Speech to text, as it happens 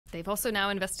they've also now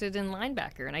invested in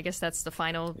linebacker, and I guess that's the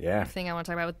final thing I want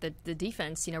to talk about with the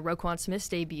defense. You know, Roquan Smith's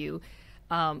debut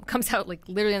comes out like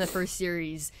literally in the first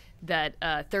series. That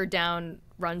third down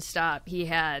run stop he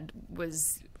had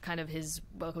was kind of his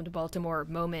welcome to Baltimore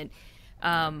moment.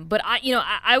 But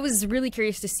I was really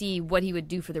curious to see what he would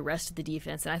do for the rest of the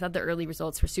defense, and I thought the early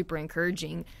results were super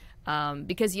encouraging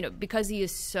because he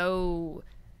is so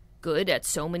good at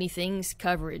so many things: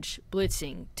 coverage,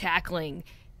 blitzing, tackling.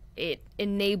 It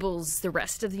enables the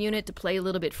rest of the unit to play a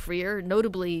little bit freer.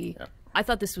 Notably, I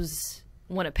thought this was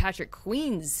one of Patrick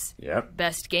Queen's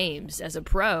best games as a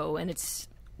pro, and it's,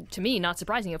 to me, not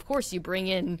surprising. Of course, you bring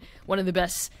in one of the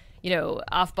best,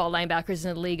 off-ball linebackers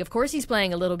in the league. Of course, he's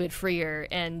playing a little bit freer,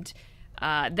 and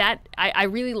I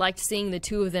really liked seeing the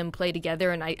two of them play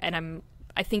together, and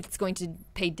I think it's going to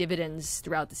pay dividends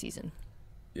throughout the season.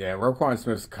 Yeah, Roquan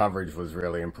Smith's coverage was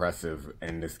really impressive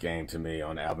in this game to me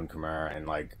on Alvin Kamara, and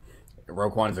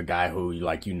Roquan's a guy who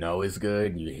is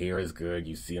good, you hear is good,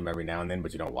 you see him every now and then,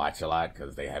 but you don't watch a lot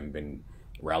because they haven't been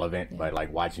relevant. Yeah.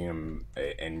 But watching him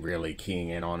and really keying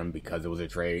in on him because it was a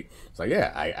trade, it's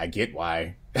I get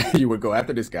why you would go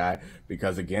after this guy,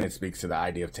 because again, it speaks to the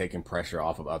idea of taking pressure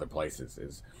off of other places.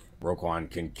 Is Roquan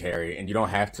can carry, and you don't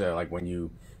have to, when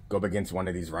you go up against one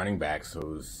of these running backs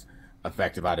who's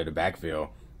effective out of the backfield,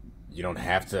 you don't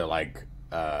have to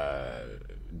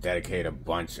dedicate a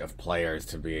bunch of players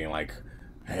to being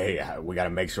hey, we got to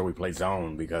make sure we play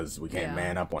zone because we can't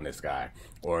man up on this guy,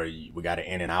 or we got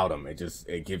to in and out him.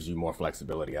 It gives you more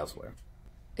flexibility elsewhere.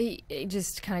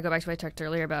 Just kind of go back to what I talked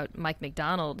earlier about Mike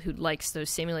McDonald, who likes those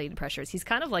simulated pressures. He's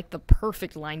kind of like the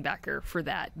perfect linebacker for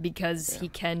that because he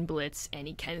can blitz and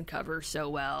he can cover so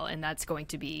well, and that's going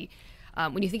to be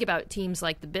when you think about teams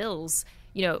like the Bills.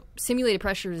 Simulated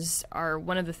pressures are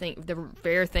one of the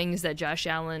rare things that Josh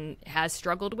Allen has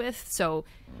struggled with. So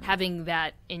having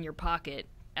that in your pocket,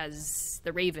 as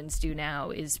the Ravens do now,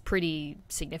 is pretty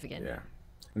significant. Yeah.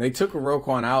 And they took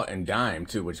Roquan out and dime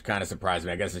too, which kind of surprised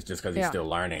me. I guess it's just because he's still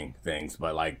learning things.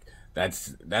 But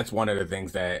that's one of the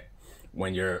things that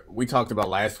we talked about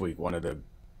last week. One of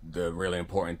the really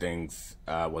important things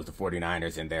was the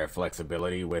 49ers and their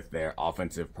flexibility with their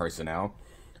offensive personnel.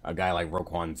 A guy like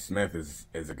Roquan Smith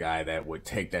is a guy that would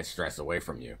take that stress away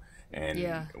from you, and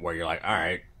where you're all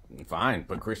right, fine,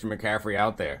 put Christian McCaffrey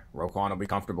out there. Roquan will be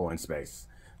comfortable in space.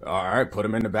 All right, put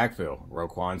him in the backfield.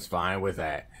 Roquan's fine with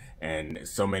that. And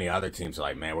so many other teams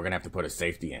are man, we're gonna have to put a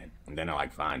safety in, and then they're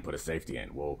fine, put a safety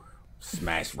in. We'll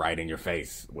smash right in your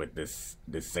face with this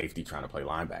safety trying to play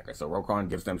linebacker. So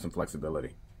Roquan gives them some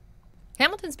flexibility.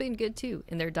 Hamilton's been good, too,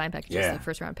 in their dime packages, the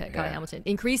first-round pick, Kyle Hamilton.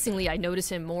 Increasingly, I notice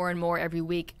him more and more every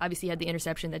week. Obviously, he had the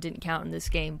interception that didn't count in this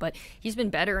game, but he's been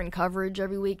better in coverage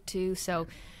every week, too. So,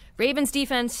 Ravens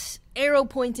defense, arrow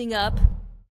pointing up.